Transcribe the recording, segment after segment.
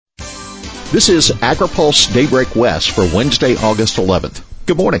This is AgriPulse Daybreak West for Wednesday, August 11th.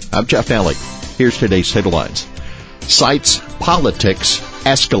 Good morning. I'm Jeff Nally. Here's today's headlines. Cites politics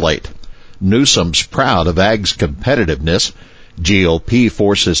escalate. Newsom's proud of ag's competitiveness. GOP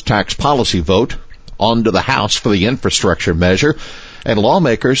forces tax policy vote onto the House for the infrastructure measure. And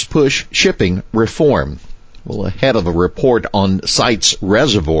lawmakers push shipping reform. Well, ahead of a report on Cites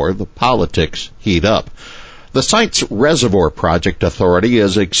Reservoir, the politics heat up. The Cites Reservoir Project Authority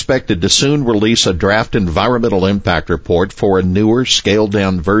is expected to soon release a draft environmental impact report for a newer,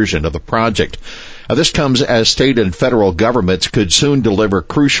 scaled-down version of the project. This comes as state and federal governments could soon deliver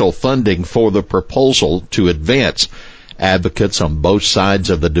crucial funding for the proposal to advance. Advocates on both sides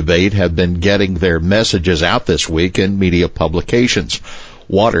of the debate have been getting their messages out this week in media publications.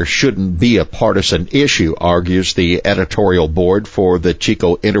 Water shouldn't be a partisan issue, argues the editorial board for the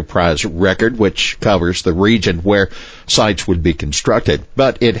Chico Enterprise Record, which covers the region where sites would be constructed.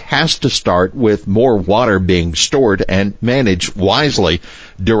 But it has to start with more water being stored and managed wisely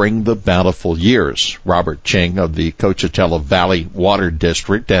during the bountiful years. Robert Ching of the Coachella Valley Water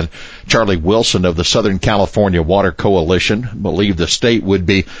District and Charlie Wilson of the Southern California Water Coalition believe the state would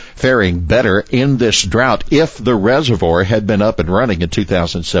be faring better in this drought if the reservoir had been up and running in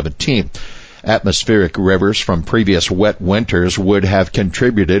 2017. Atmospheric rivers from previous wet winters would have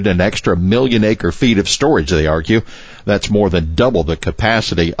contributed an extra 1 million acre-feet of storage, they argue. That's more than double the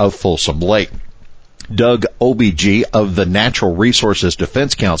capacity of Folsom Lake. Doug Obg of the Natural Resources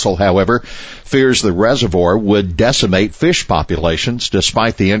Defense Council, however, fears the reservoir would decimate fish populations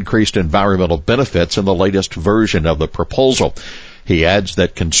despite the increased environmental benefits in the latest version of the proposal. He adds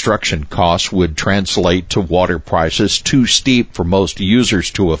that construction costs would translate to water prices too steep for most users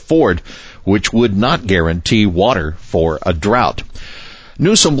to afford, which would not guarantee water for a drought.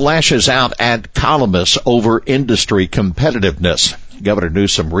 Newsom lashes out at columnists over industry competitiveness. Governor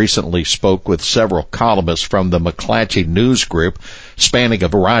Newsom recently spoke with several columnists from the McClatchy News Group, spanning a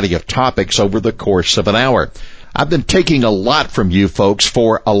variety of topics over the course of an hour. I've been taking a lot from you folks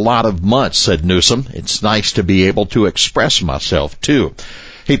for a lot of months, said Newsom. It's nice to be able to express myself, too.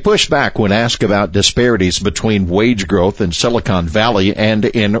 He pushed back when asked about disparities between wage growth in Silicon Valley and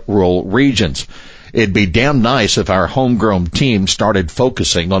in rural regions. It'd be damn nice if our homegrown team started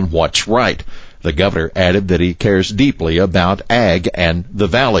focusing on what's right. The governor added that he cares deeply about ag and the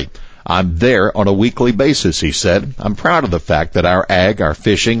valley. I'm there on a weekly basis, he said. I'm proud of the fact that our ag, our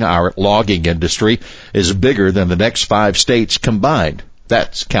fishing, our logging industry is bigger than the next 5 states combined.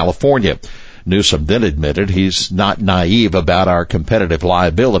 That's California. Newsom then admitted he's not naive about our competitive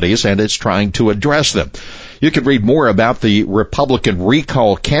liabilities and is trying to address them. You can read more about the Republican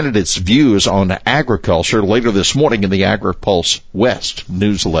recall candidates' views on agriculture later this morning in the AgriPulse West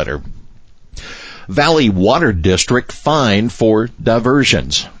newsletter. Valley Water District fined for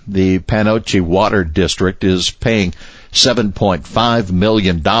diversions. The Panoche Water District is paying $7.5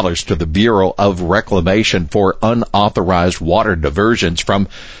 million to the Bureau of Reclamation for unauthorized water diversions from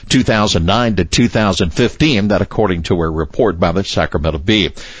 2009 to 2015, that according to a report by the Sacramento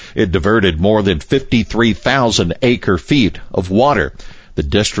Bee. It diverted more than 53,000 acre-feet of water. The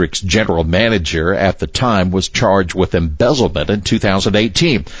district's general manager at the time was charged with embezzlement in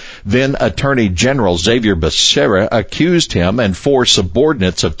 2018. Then Attorney General Xavier Becerra accused him and 4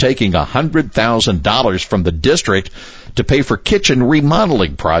 subordinates of taking $100,000 from the district to pay for kitchen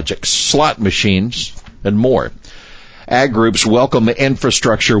remodeling projects, slot machines, and more. Ag groups welcome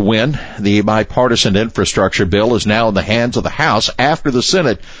infrastructure win. The bipartisan infrastructure bill is now in the hands of the House after the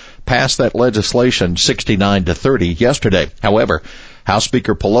Senate passed that legislation 69-30 yesterday. However, House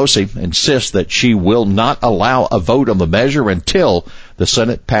Speaker Pelosi insists that she will not allow a vote on the measure until the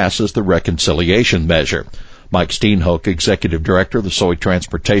Senate passes the reconciliation measure. Mike Steenhoek, executive director of the Soy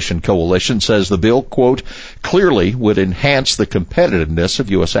Transportation Coalition, says the bill, quote, clearly would enhance the competitiveness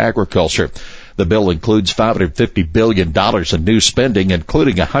of U.S. agriculture. The bill includes $550 billion in new spending,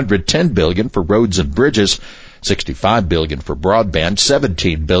 including $110 billion for roads and bridges, $65 billion for broadband,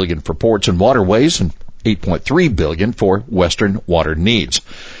 $17 billion for ports and waterways, and $8.3 billion for Western water needs.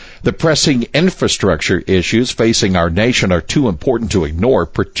 The pressing infrastructure issues facing our nation are too important to ignore,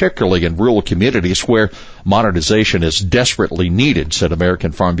 particularly in rural communities where modernization is desperately needed, said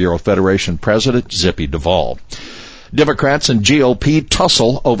American Farm Bureau Federation President Zippy Duvall. Democrats and GOP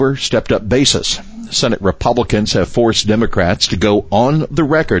tussle over stepped-up basis. Senate Republicans have forced Democrats to go on the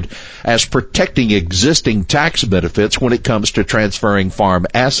record as protecting existing tax benefits when it comes to transferring farm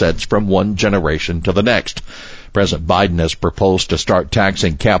assets from one generation to the next. President Biden has proposed to start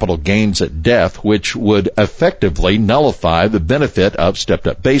taxing capital gains at death, which would effectively nullify the benefit of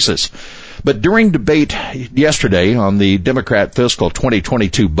stepped-up basis. But during debate yesterday on the Democrat fiscal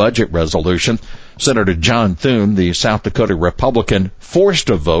 2022 budget resolution, Senator John Thune, the South Dakota Republican, forced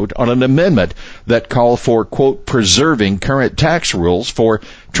a vote on an amendment that called for, quote, preserving current tax rules for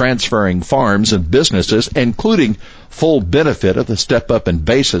transferring farms and businesses, including full benefit of the step-up in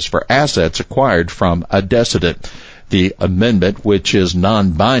basis for assets acquired from a decedent. The amendment, which is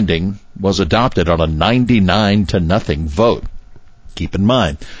non-binding, was adopted on a 99-0 vote. Keep in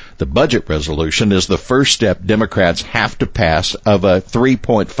mind, the budget resolution is the first step Democrats have to pass of a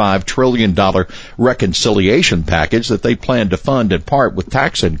 $3.5 trillion reconciliation package that they plan to fund in part with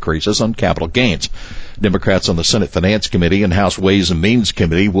tax increases on capital gains. Democrats on the Senate Finance Committee and House Ways and Means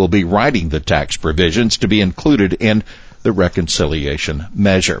Committee will be writing the tax provisions to be included in the reconciliation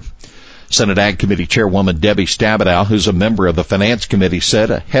measure. Senate Ag Committee Chairwoman Debbie Stabenow, who's a member of the Finance Committee,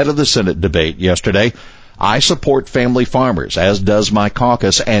 said ahead of the Senate debate yesterday, I support family farmers, as does my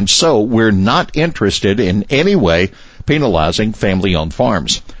caucus, and so we're not interested in any way penalizing family-owned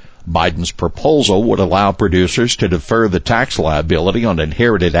farms. Biden's proposal would allow producers to defer the tax liability on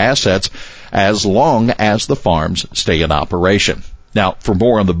inherited assets as long as the farms stay in operation. Now, for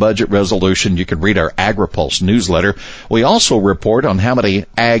more on the budget resolution, you can read our AgriPulse newsletter. We also report on how many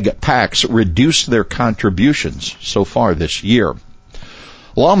ag PACs reduced their contributions so far this year.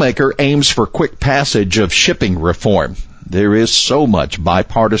 Lawmaker aims for quick passage of shipping reform. There is so much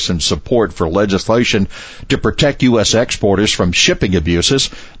bipartisan support for legislation to protect U.S. exporters from shipping abuses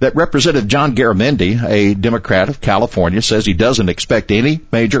that Representative John Garamendi, a Democrat of California, says he doesn't expect any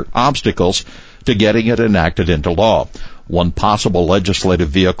major obstacles to getting it enacted into law. One possible legislative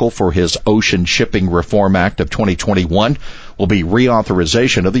vehicle for his Ocean Shipping Reform Act of 2021 will be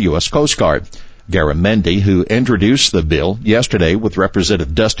reauthorization of the U.S. Coast Guard. Garamendi, who introduced the bill yesterday with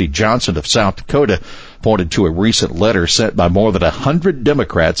Representative Dusty Johnson of South Dakota, pointed to a recent letter sent by more than 100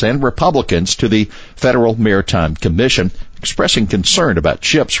 Democrats and Republicans to the Federal Maritime Commission expressing concern about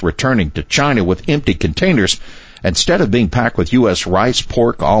ships returning to China with empty containers instead of being packed with U.S. rice,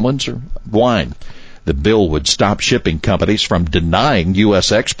 pork, almonds, or wine. The bill would stop shipping companies from denying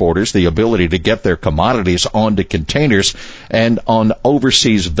U.S. exporters the ability to get their commodities onto containers and on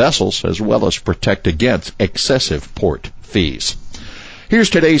overseas vessels, as well as protect against excessive port fees.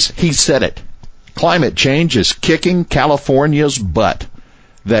 Here's today's He Said It. Climate change is kicking California's butt.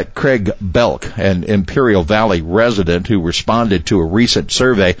 That Craig Belk, an Imperial Valley resident who responded to a recent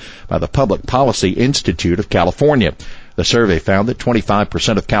survey by the Public Policy Institute of California. The survey found that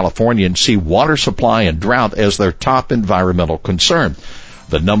 25% of Californians see water supply and drought as their top environmental concern.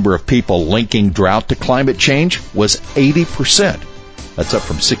 The number of people linking drought to climate change was 80%. That's up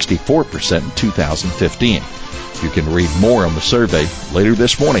from 64% in 2015. You can read more on the survey later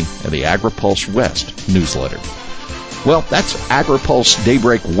this morning in the AgriPulse West newsletter. Well, that's AgriPulse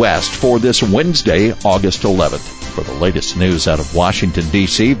Daybreak West for this Wednesday, August 11th. For the latest news out of Washington,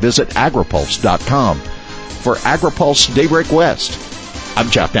 D.C., visit agripulse.com. For AgriPulse Daybreak West, I'm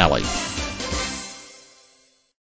Jeff Nally.